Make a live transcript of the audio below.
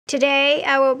Today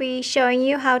I will be showing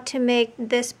you how to make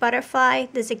this butterfly,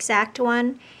 this exact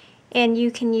one, and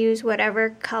you can use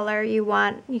whatever color you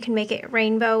want. You can make it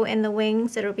rainbow in the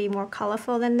wings, it'll be more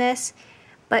colorful than this,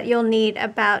 but you'll need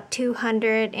about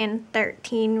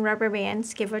 213 rubber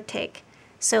bands, give or take.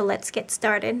 So let's get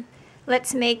started.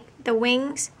 Let's make the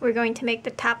wings. We're going to make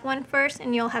the top one first,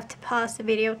 and you'll have to pause the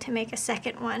video to make a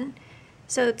second one.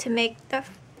 So to make the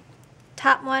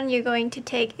top one, you're going to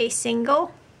take a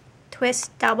single,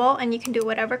 twist, double, and you can do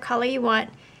whatever color you want.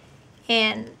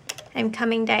 And I'm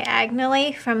coming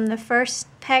diagonally from the first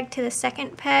peg to the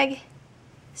second peg,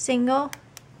 single,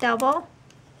 double,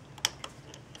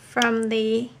 from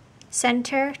the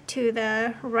center to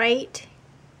the right,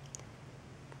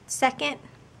 second,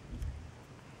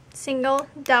 single,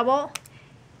 double,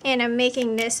 and I'm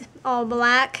making this all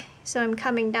black, so I'm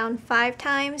coming down 5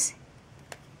 times,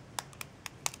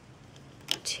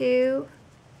 2,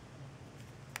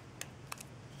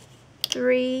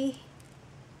 3,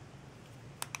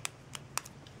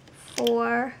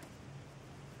 4,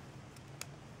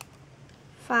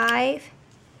 5,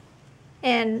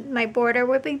 and my border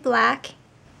would be black.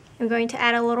 I'm going to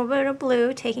add a little bit of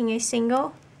blue, taking a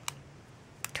single,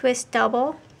 twist,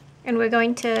 double, and we're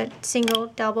going to single,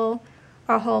 double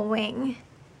our whole wing.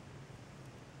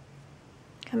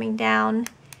 Coming down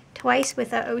twice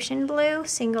with the ocean blue,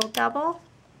 single, double,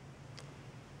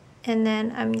 and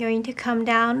then I'm going to come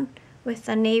down with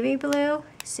the navy blue,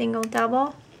 single,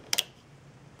 double,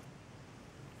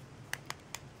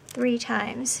 3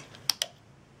 times.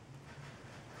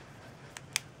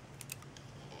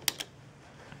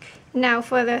 Now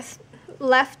for the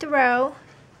left row,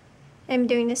 I'm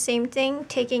doing the same thing,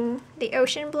 taking the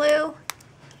ocean blue,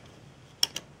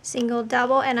 single,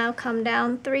 double, and I'll come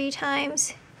down 3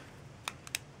 times.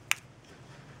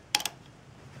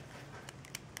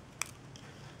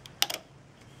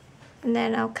 And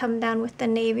then I'll come down with the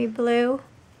navy blue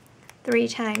 3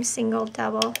 times, single,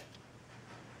 double,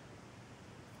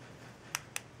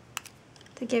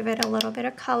 to give it a little bit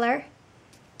of color.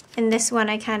 In this one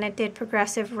I kind of did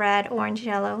progressive red, orange,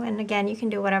 yellow, and again you can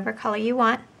do whatever color you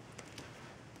want.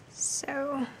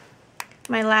 So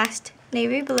my last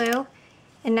navy blue,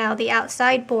 and now the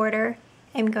outside border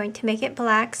I'm going to make it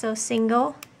black, so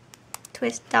single,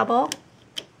 twist, double,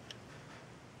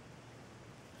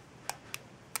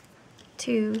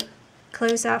 to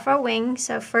close off our wing.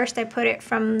 So first I put it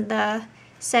from the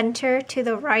center to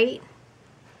the right,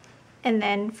 and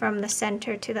then from the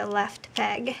center to the left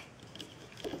peg.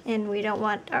 And we don't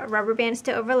want our rubber bands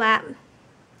to overlap.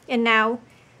 And now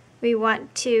we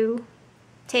want to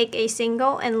take a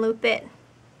single and loop it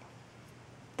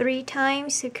 3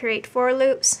 times to create 4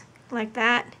 loops, like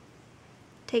that.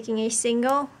 Taking a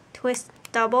single, twist,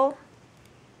 double,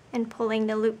 and pulling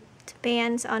the looped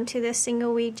bands onto the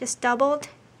single we just doubled.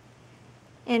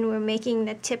 And we're making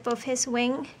the tip of his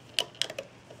wing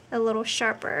a little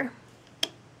sharper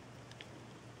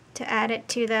to add it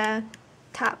to the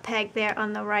top peg there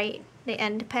on the right, the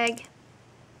end peg.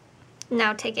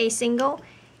 Now take a single,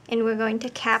 and we're going to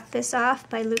cap this off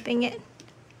by looping it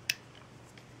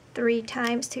 3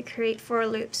 times to create 4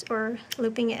 loops, or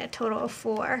looping it a total of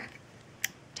 4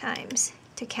 times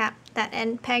to cap that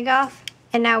end peg off.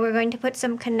 And now we're going to put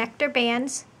some connector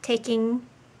bands, taking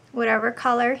whatever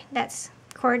color that's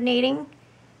coordinating.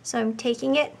 So I'm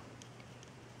taking it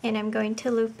and I'm going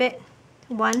to loop it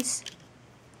once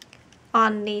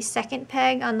on the second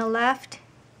peg on the left,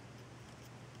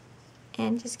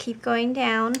 and just keep going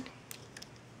down.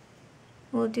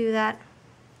 We'll do that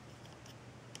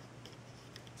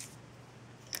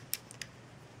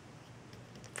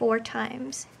four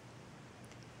times.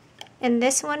 And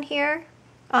this one here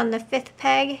on the 5th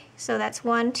peg, so that's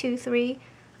 1, 2, 3,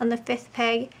 on the 5th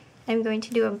peg, I'm going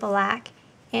to do a black,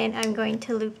 and I'm going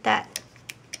to loop that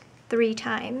 3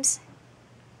 times.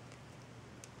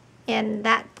 And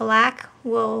that black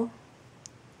will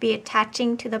be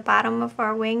attaching to the bottom of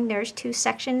our wing. There's 2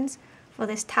 sections for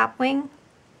this top wing.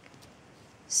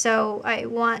 So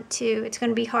it's going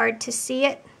to be hard to see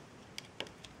it,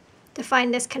 to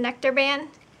find this connector band.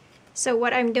 So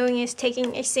what I'm doing is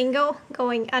taking a single,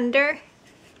 going under,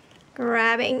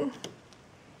 grabbing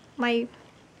my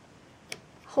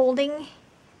holding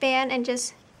band, and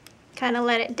just kind of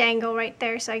let it dangle right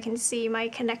there so I can see my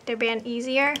connector band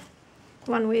easier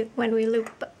when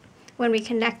we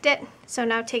connect it. So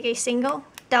now take a single,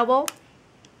 double,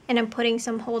 and I'm putting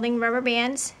some holding rubber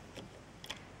bands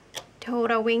to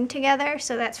hold our wing together.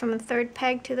 So that's from the 3rd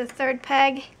peg to the 3rd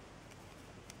peg,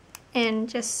 and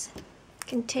just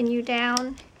continue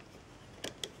down.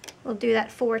 We'll do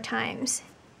that 4 times.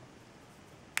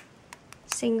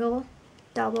 Single,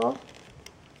 double,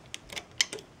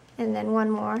 and then one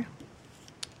more.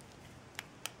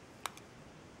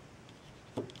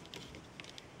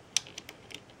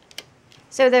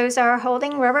 So those are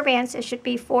holding rubber bands. There should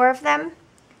be 4 of them.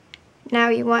 Now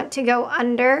you want to go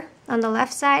under on the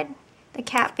left side, the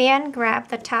cap band, grab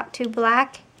the top 2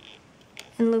 black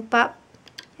and loop up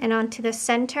and onto the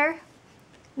center.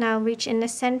 Now reach in the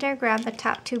center, grab the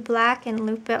top 2 black and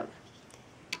loop up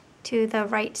to the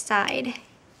right side.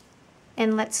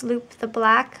 And let's loop the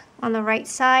black on the right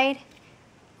side,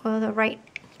 or the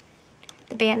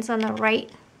bands on the right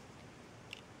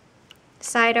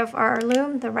side of our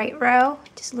loom, the right row.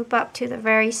 Just loop up to the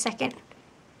very second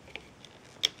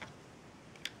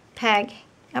peg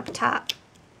up top.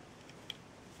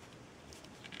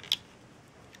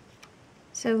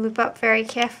 So loop up very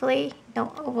carefully,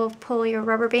 don't over pull your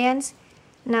rubber bands.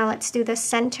 Now let's do the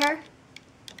center.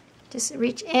 Just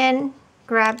reach in,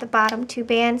 grab the bottom 2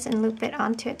 bands and loop it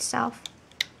onto itself.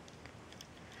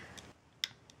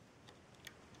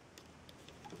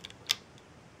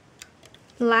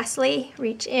 Lastly,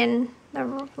 reach in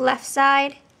the left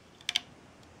side.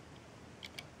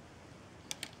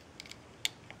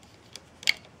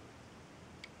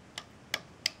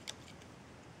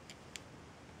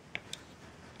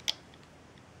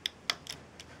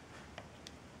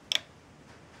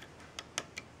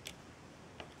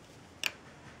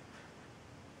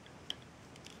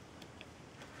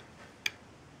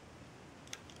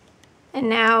 And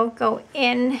now go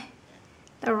in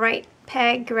the right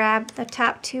peg, grab the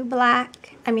top 2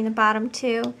 black, the bottom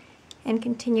 2, and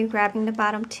continue grabbing the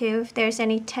bottom 2. If there's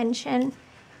any tension,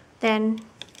 then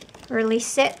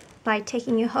release it by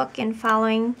taking a hook and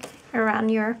following around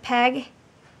your peg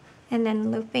and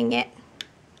then looping it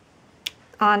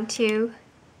onto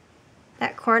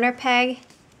that corner peg.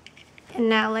 And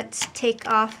now let's take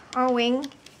off our wing,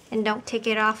 and don't take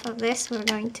it off of this. We're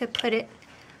going to put it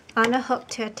on a hook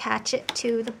to attach it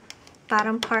to the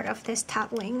bottom part of this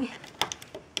top wing.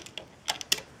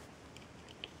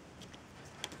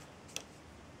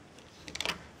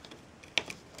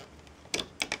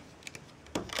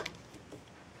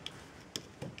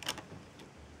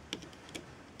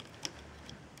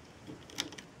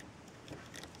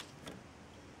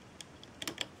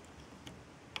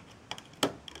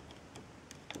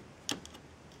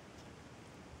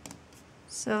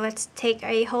 So let's take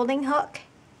a holding hook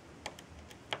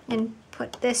and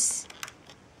put this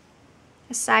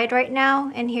aside right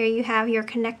now, and here you have your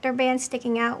connector band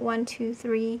sticking out, 1, 2,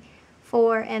 3,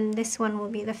 4, and this one will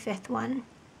be the 5th one.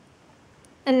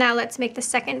 And now let's make the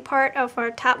second part of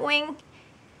our top wing,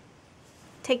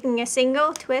 taking a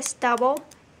single, twist, double,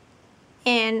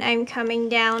 and I'm coming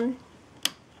down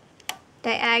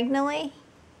diagonally,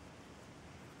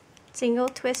 single,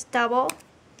 twist, double,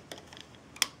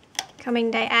 coming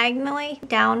diagonally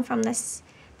down from the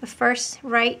first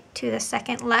right to the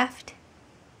second left,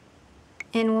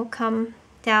 and we'll come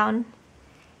down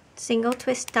single,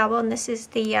 twist, double, and this is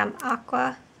the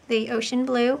the ocean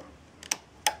blue,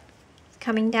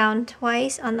 coming down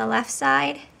twice on the left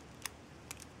side,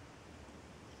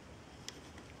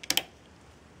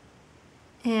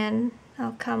 and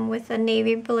I'll come with a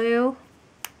navy blue.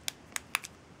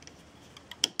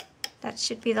 That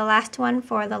should be the last one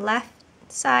for the left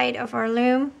side of our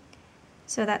loom.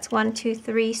 So that's 1, 2,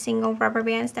 3 single rubber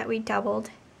bands that we doubled.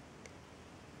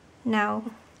 Now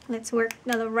let's work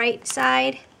on the right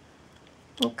side.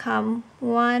 We'll come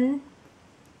 1,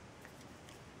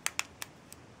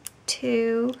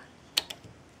 2,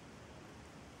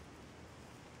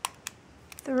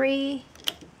 3,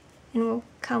 and we'll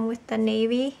come with the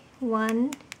navy,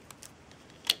 1.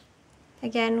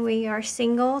 Again, we are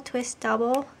single, twist,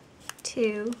 double,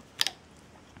 2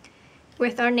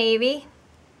 with our navy.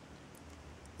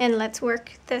 And let's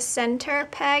work the center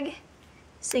peg,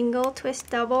 single, twist,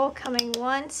 double, coming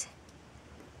once,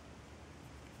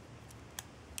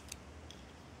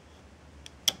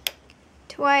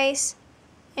 twice,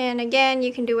 and again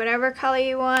you can do whatever color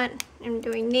you want. I'm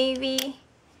doing navy,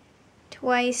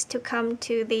 twice to come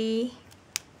to the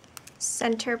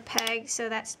center peg, so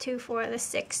that's 2 for the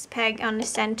 6th peg on the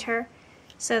center,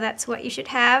 so that's what you should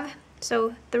have.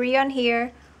 So 3 on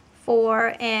here,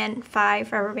 4 and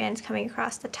 5 rubber bands coming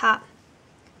across the top.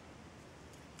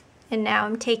 And now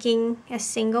I'm taking a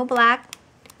single black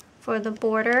for the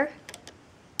border,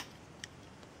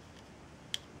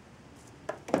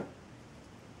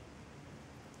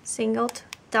 single,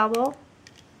 double,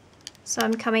 so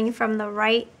I'm coming from the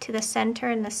right to the center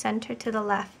and the center to the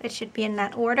left. It should be in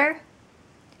that order.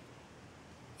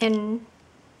 And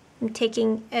I'm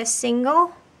taking a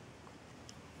single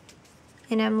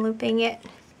and I'm looping it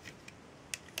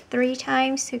 3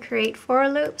 times to create 4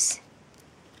 loops.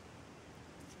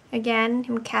 Again,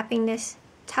 I'm capping this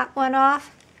top one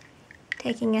off,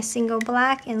 taking a single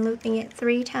black and looping it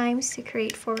 3 times to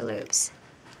create 4 loops.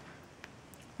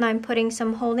 Now I'm putting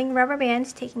some holding rubber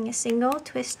bands, taking a single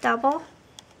twist double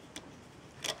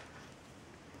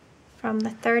from the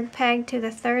 3rd peg to the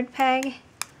 3rd peg,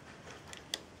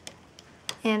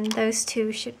 and those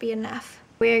 2 should be enough.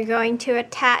 We're going to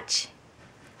attach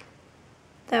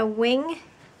the wing,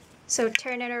 so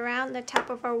turn it around the top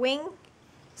of our wing.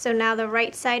 So now the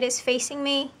right side is facing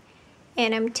me,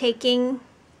 and I'm taking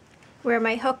where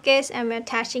my hook is, I'm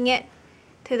attaching it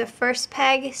to the 1st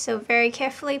peg, so very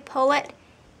carefully pull it,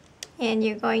 and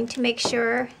you're going to make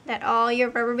sure that all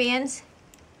your rubber bands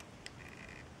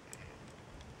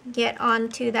get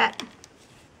onto that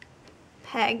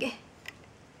peg.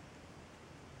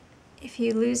 If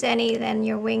you lose any, then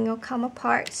your wing will come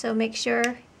apart, so make sure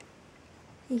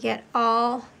you get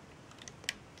all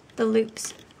the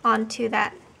loops onto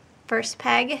that 1st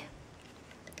peg,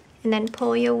 and then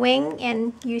pull your wing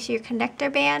and use your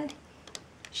connector band.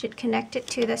 Should connect it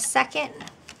to the 2nd,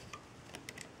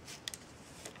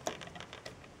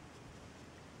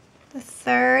 the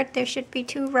 3rd. There should be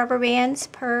 2 rubber bands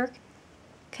per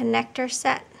connector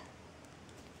set.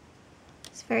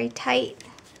 It's very tight.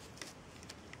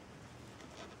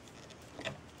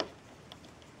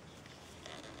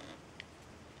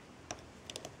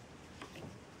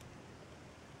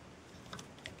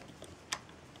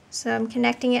 So I'm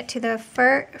connecting it to the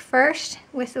first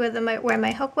where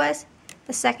my hook was,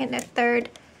 the 2nd, the 3rd,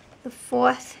 the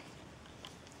 4th,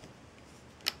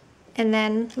 and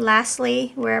then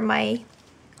lastly where my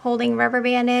holding rubber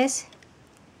band is.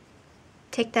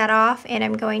 Take that off, and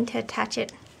I'm going to attach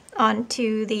it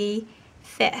onto the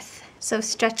 5th. So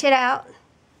stretch it out,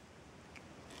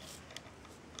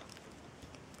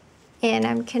 and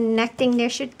I'm connecting. There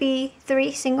should be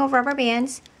 3 single rubber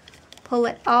bands. Pull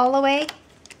it all the way.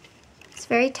 It's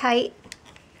very tight,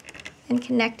 and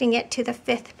connecting it to the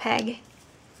 5th peg.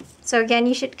 So again,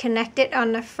 you should connect it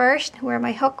on the 1st where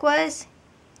my hook was,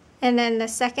 and then the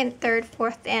 2nd, 3rd,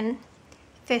 4th, and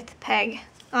 5th peg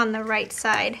on the right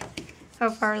side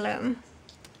of our loom.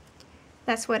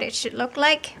 That's what it should look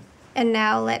like. And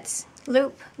now let's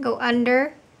loop, go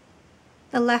under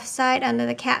the left side, under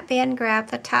the cap band,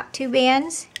 grab the top 2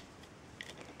 bands,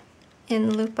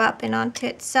 and loop up and onto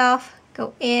itself.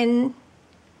 Go in,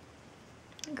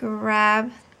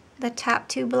 grab the top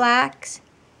 2 blacks,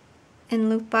 and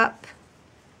loop up.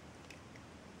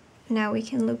 Now we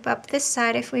can loop up this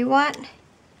side if we want.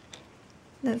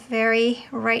 The very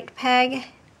right peg,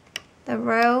 the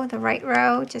right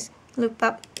row, just loop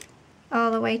up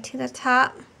all the way to the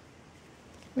top.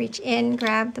 Reach in,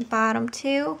 grab the bottom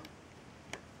 2,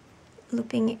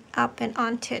 looping it up and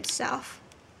onto itself.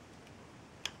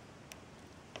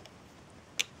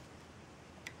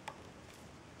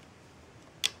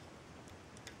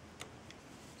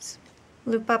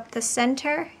 Loop up the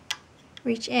center,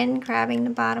 reach in, grabbing the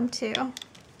bottom 2.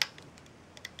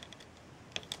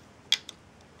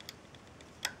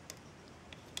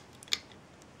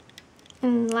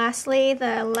 And lastly,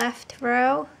 the left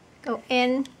row, go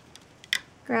in,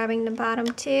 grabbing the bottom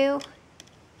 2.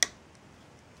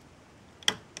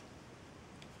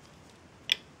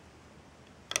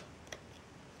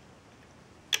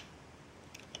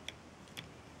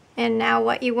 And now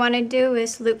what you want to do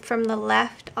is loop from the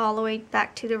left all the way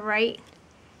back to the right,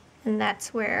 and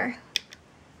that's where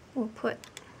we'll put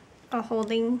a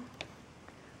holding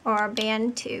or a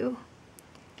band to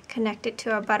connect it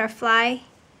to a butterfly.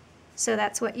 So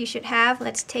that's what you should have.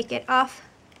 Let's take it off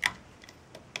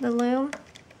the loom.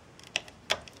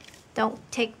 Don't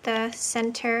take the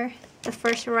center, the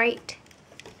first right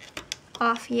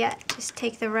off yet. Just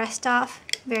take the rest off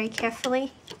very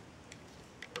carefully.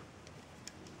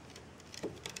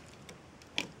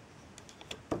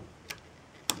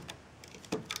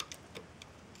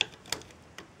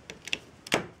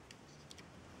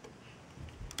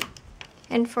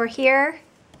 And for here,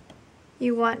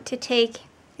 you want to take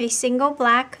a single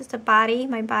black, because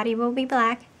my body will be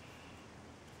black,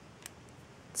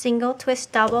 single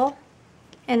twist double,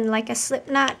 and like a slip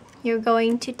knot, you're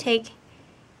going to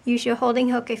use your holding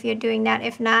hook if you're doing that.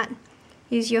 If not,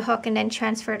 use your hook and then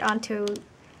transfer it onto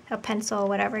a pencil or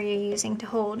whatever you're using to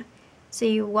hold. So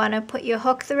you want to put your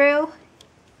hook through,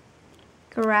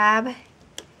 grab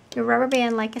your rubber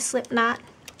band like a slip knot,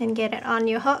 and get it on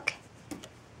your hook,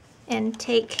 and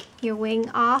take your wing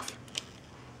off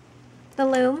the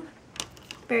loom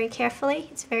very carefully.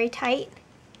 It's very tight.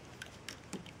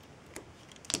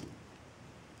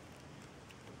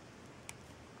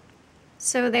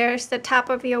 So there's the top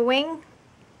of your wing.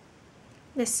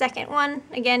 The second one,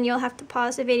 again, you'll have to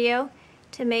pause the video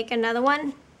to make another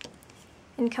one.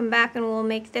 and come back and we'll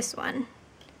make this one.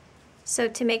 So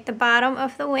to make the bottom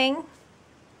of the wing,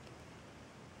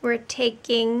 we're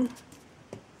taking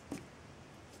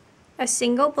a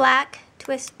single black,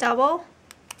 twist double,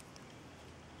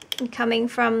 and coming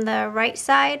from the right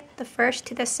side, the first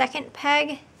to the second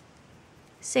peg,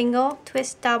 single,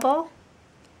 twist double,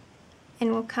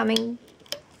 and we're coming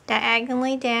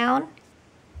diagonally down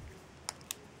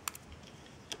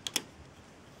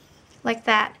like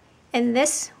that. And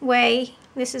this way,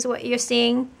 this is what you're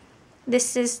seeing.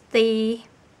 This is the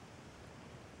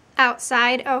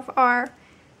outside of our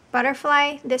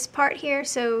butterfly, this part here.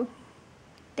 So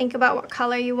think about what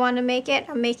color you want to make it.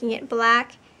 I'm making it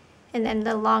black, and then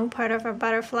the long part of our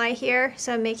butterfly here.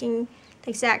 So I'm making the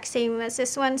exact same as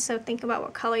this one. So think about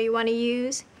what color you want to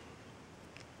use.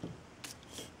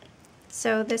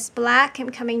 So this black, I'm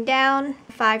coming down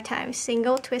 5 times,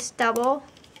 single, twist double,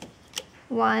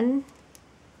 1,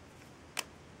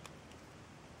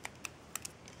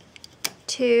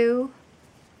 2,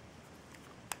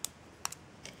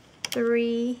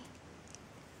 3,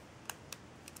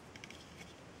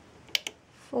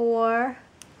 4,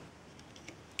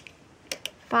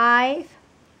 5,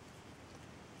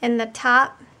 and the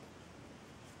top,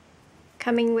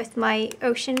 coming with my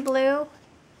ocean blue,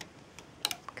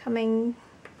 coming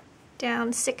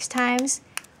down 6 times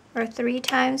or 3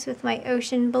 times with my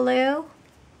ocean blue,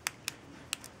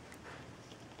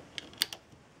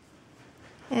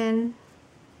 and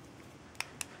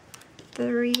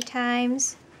 3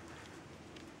 times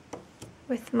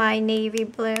with my navy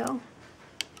blue.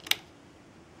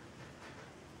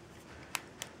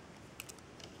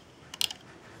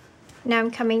 Now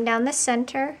I'm coming down the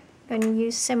center. I'm going to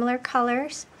use similar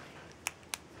colors.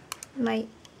 My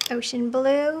ocean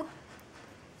blue,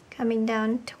 coming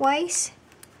down twice,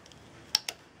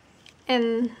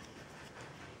 and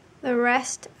the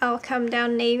rest I'll come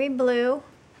down navy blue,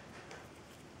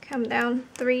 come down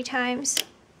 3 times.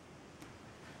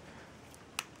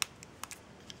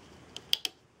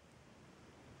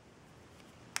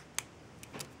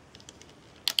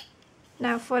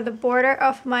 Now for the border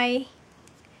of my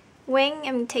wing,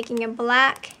 I'm taking a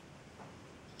black,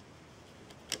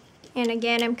 and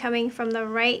again I'm coming from the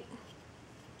right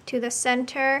to the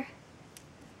center,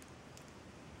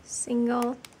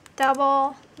 single,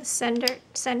 double, the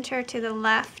center to the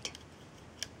left.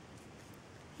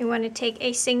 You want to take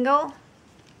a single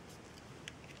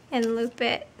and loop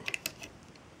it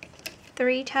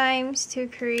 3 times to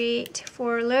create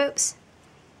 4 loops.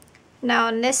 Now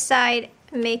on this side,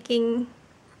 I'm making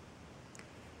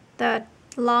the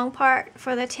long part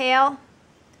for the tail.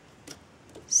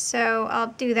 So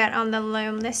I'll do that on the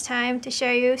loom this time to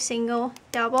show you, single,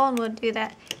 double, and we'll do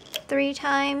that 3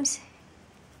 times,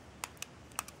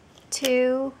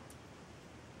 2,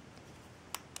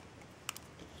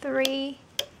 3,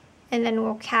 and then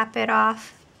we'll cap it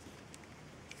off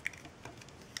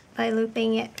by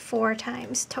looping it 4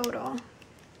 times total.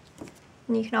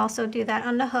 And you can also do that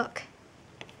on the hook.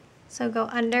 So go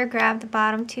under, grab the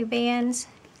bottom 2 bands,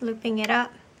 looping it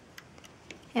up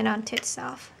and onto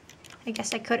itself. I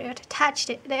guess I could have attached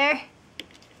it there,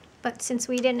 but since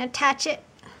we didn't attach it,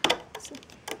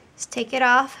 let's take it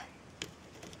off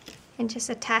and just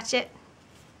attach it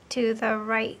to the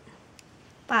right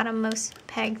bottommost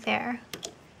peg there.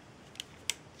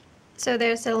 So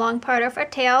there's the long part of our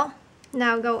tail.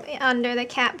 Now go under the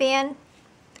cap band,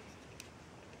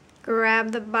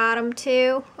 grab the bottom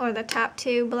 2 or the top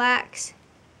 2 blacks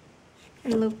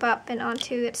and loop up and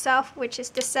onto itself, which is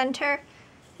the center.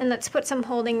 And let's put some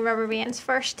holding rubber bands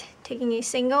first, taking a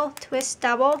single, twist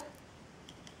double,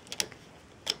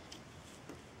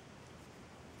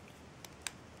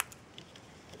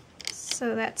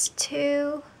 so that's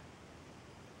 2,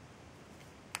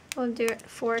 we'll do it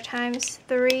 4 times,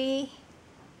 3,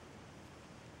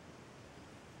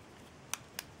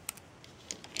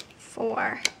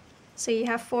 4. So you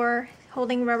have 4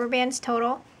 holding rubber bands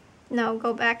total. Now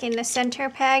go back in the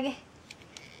center peg,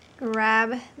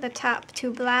 grab the top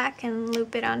 2 black and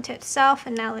loop it onto itself,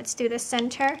 and now let's do the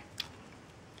center.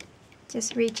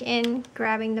 Just reach in,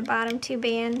 grabbing the bottom 2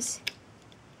 bands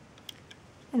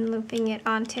and looping it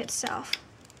onto itself.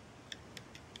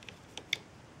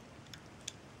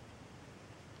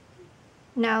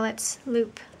 Now let's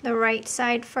loop the right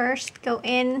side first. Go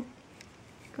in,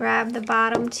 grab the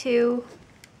bottom 2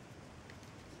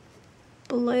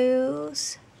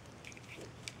 blues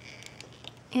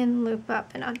and loop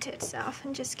up and onto itself,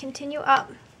 and just continue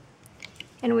up.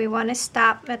 And we want to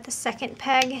stop at the second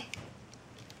peg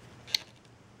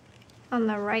on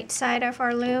the right side of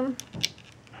our loom.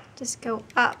 Just go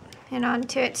up and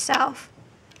onto itself.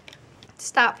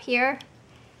 Stop here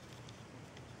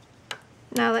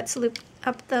Now let's loop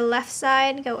up the left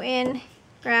side, go in,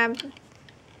 grab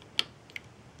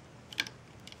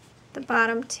the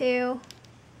bottom two,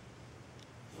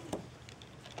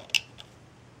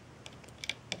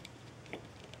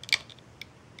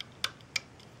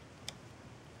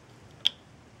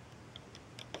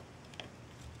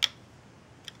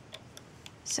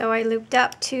 so I looped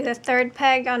up to the third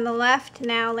peg on the left.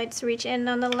 Now let's reach in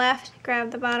on the left,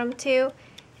 grab the bottom two,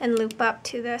 and loop up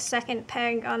to the second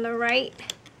peg on the right.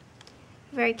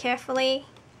 Very carefully.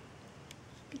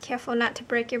 Be careful not to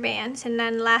break your bands. And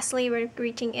then lastly, we're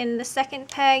reaching in the second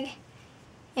peg,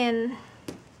 and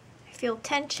I feel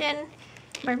tension.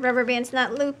 My rubber band's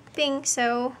not looping,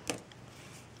 so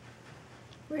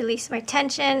release my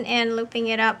tension and looping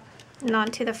it up and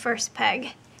onto the first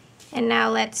peg. And now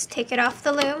let's take it off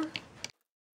the loom.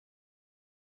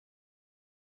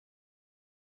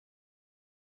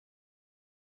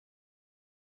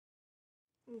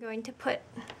 I'm going to put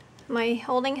my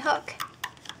holding hook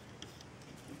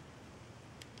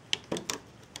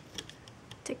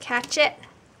to catch it,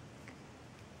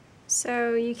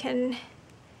 so you can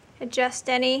adjust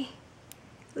any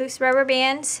loose rubber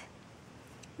bands.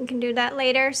 You can do that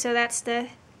later. So that's the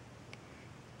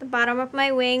bottom of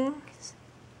my wing.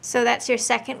 So that's your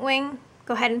second wing.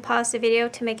 Go ahead and pause the video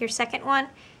to make your second one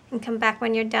and come back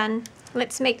when you're done.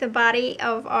 Let's make the body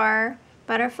of our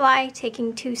butterfly,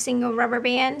 taking 2 single rubber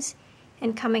bands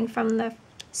and coming from the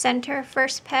center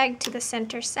first peg to the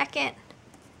center second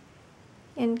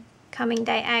and coming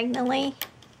diagonally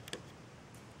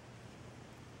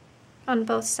on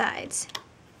both sides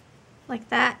like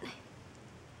that.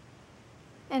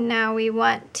 And now we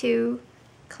want to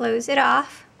close it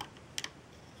off.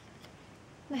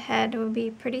 The head will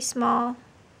be pretty small.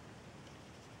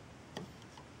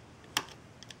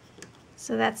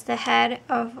 So that's the head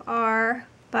of our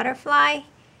butterfly.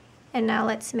 And now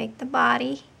let's make the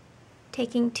body,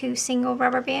 taking 2 single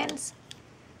rubber bands.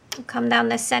 We'll come down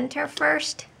the center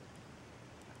first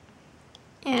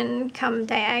and come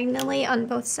diagonally on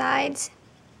both sides.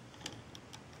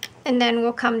 And then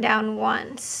we'll come down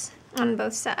once on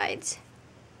both sides.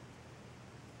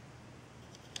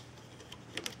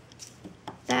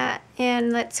 That,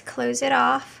 and let's close it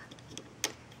off.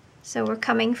 So we're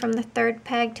coming from the third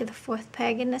peg to the fourth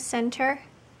peg in the center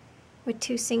with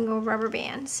 2 single rubber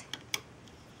bands.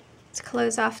 Let's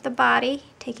close off the body,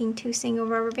 taking 2 single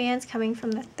rubber bands, coming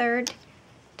from the third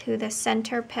to the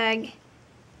center peg,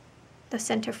 the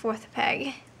center fourth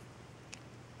peg.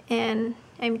 And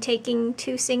I'm taking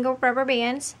 2 single rubber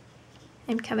bands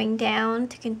and coming down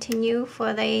to continue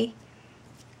for the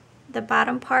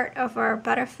bottom part of our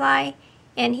butterfly.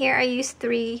 And here I used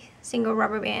 3 single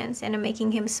rubber bands, and I'm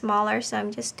making him smaller, so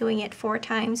I'm just doing it 4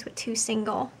 times with 2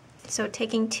 single. So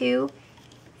taking 2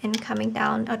 and coming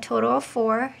down a total of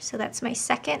 4. So that's my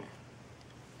second,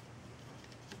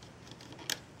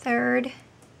 third,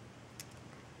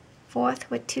 fourth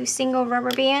with 2 single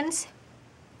rubber bands.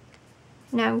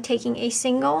 Now I'm taking a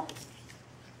single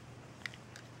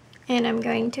and I'm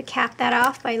going to cap that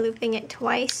off by looping it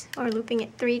twice or looping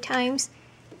it 3 times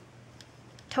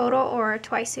total, or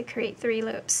twice to create 3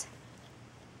 loops.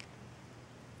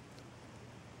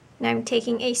 Now I'm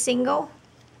taking a single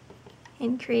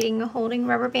and creating a holding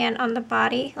rubber band on the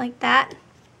body like that.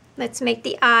 Let's make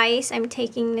the eyes. I'm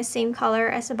taking the same color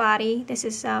as the body. This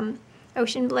is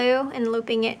ocean blue, and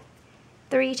looping it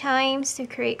 3 times to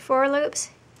create 4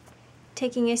 loops.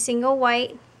 Taking a single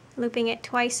white, looping it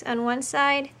twice on one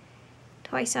side,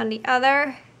 twice on the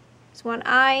other. There's 1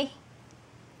 eye.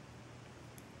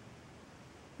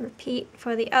 Repeat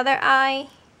for the other eye.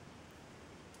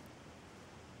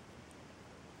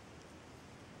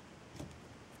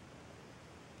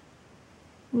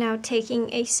 Now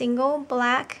taking a single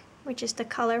black, which is the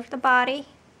color of the body,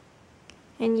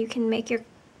 and you can make your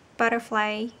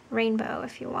butterfly rainbow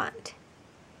if you want.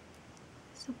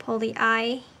 So pull the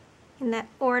eye in that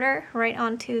order right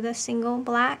onto the single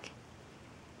black.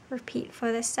 Repeat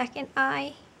for the second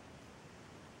eye.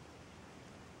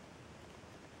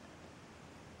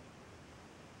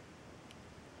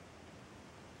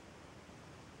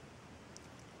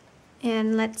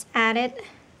 And let's add it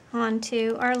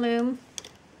onto our loom,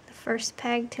 the first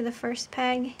peg to the first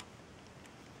peg,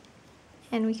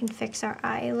 and we can fix our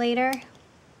eye later.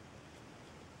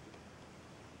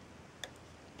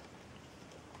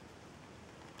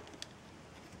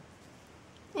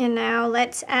 And now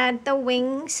let's add the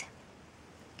wings.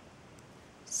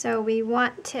 So we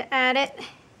want to add it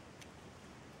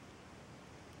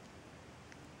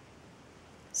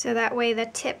so that way the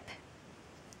tip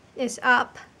is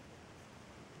up.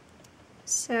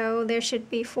 So there should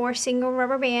be 4 single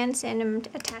rubber bands, and I'm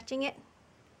attaching it.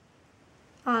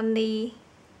 on the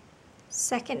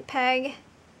second peg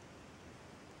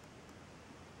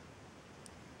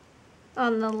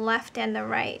on the left and the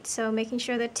right. So making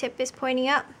sure the tip is pointing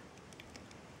up,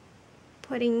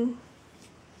 making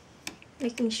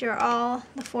sure all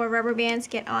the 4 rubber bands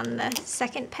get on the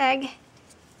second peg.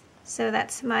 So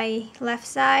that's my left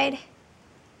side.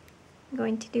 I'm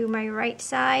going to do my right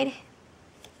side.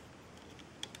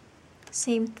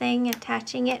 Same thing,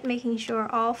 attaching it, making sure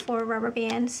all 4 rubber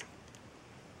bands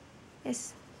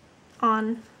is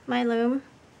on my loom.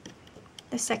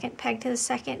 The second peg to the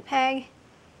second peg.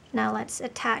 Now let's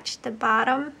attach the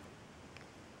bottom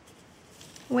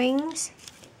wings.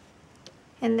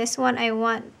 And this one I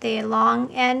want the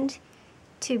long end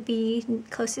to be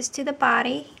closest to the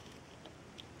body.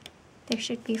 There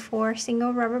should be 4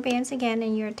 single rubber bands again,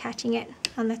 and you're attaching it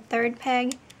on the 3rd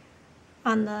peg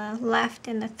on the left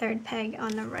and the 3rd peg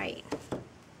on the right.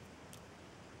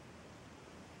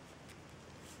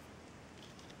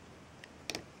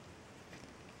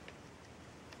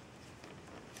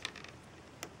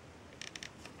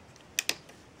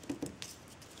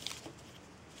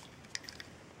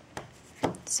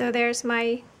 So there's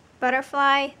my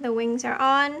butterfly, the wings are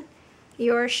on.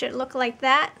 Yours should look like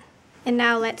that. And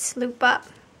now let's loop up.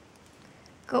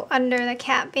 Go under the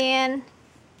cap band,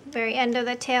 very end of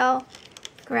the tail,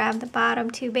 grab the bottom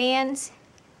 2 bands,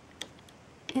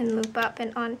 and loop up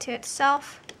and onto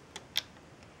itself,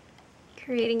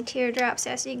 creating teardrops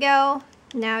as you go.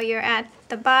 Now you're at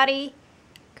the body,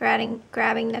 grabbing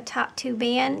the top 2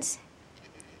 bands,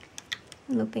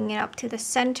 looping it up to the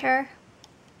center.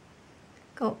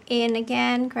 Go in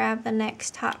again, grab the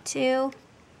next top 2,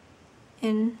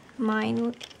 and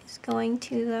mine is going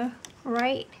to the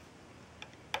right,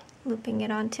 looping it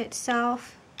onto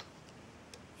itself,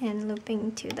 and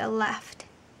looping to the left.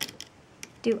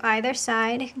 Do either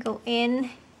side, go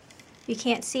in. If you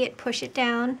can't see it, push it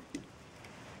down.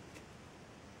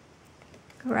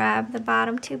 Grab the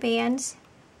bottom 2 bands,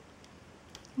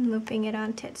 and looping it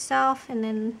onto itself, and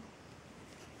then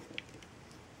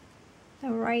the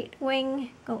right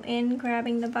wing, go in,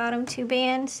 grabbing the bottom 2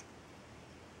 bands,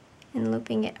 and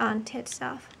looping it onto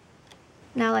itself.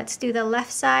 Now let's do the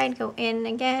left side, go in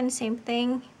again, same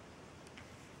thing.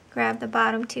 Grab the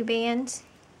bottom 2 bands,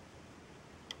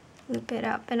 loop it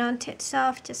up and onto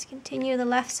itself. Just continue the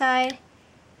left side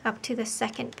up to the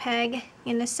second peg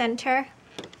in the center.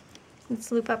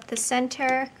 Let's loop up the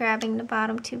center, grabbing the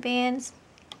bottom 2 bands,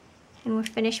 and we're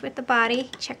finished with the body.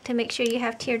 Check to make sure you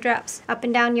have teardrops up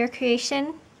and down your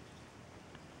creation.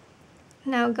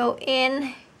 Now go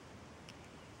in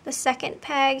the second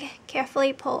peg,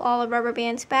 carefully pull all the rubber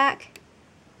bands back,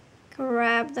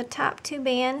 grab the top 2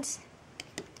 bands,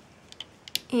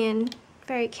 and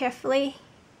very carefully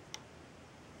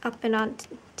up and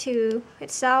onto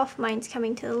itself. Mine's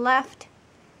coming to the left.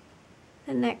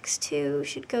 The next 2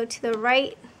 should go to the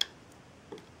right.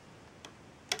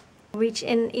 Reach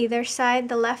in either side,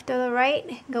 the left or the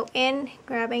right. Go in,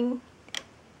 grabbing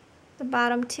the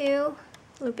bottom 2,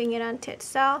 looping it onto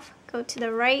itself. Go to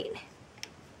the right.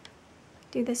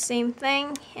 Do the same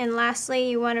thing. And lastly,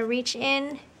 you want to reach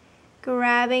in,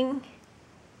 grabbing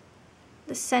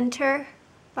the center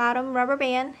bottom rubber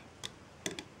band,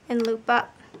 and loop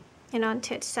up and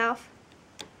onto itself.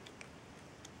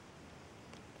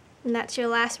 And that's your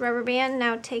last rubber band.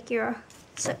 Now take your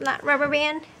slip knot rubber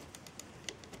band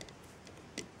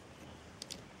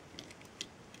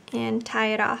and tie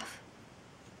it off.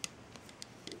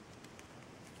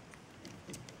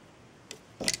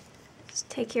 Just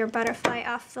take your butterfly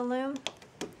off the loom.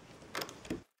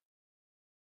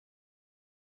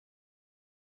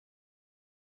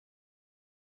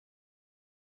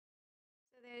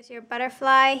 So there's your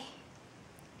butterfly,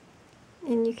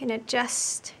 and you can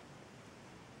adjust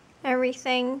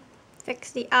everything,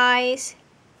 fix the eyes,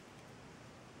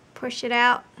 push it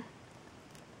out,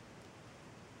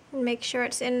 and make sure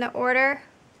it's in the order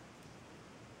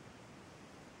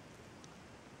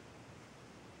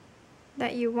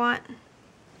that you want.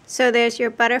 So there's your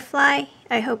butterfly.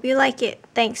 I hope you like it.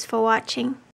 Thanks for watching.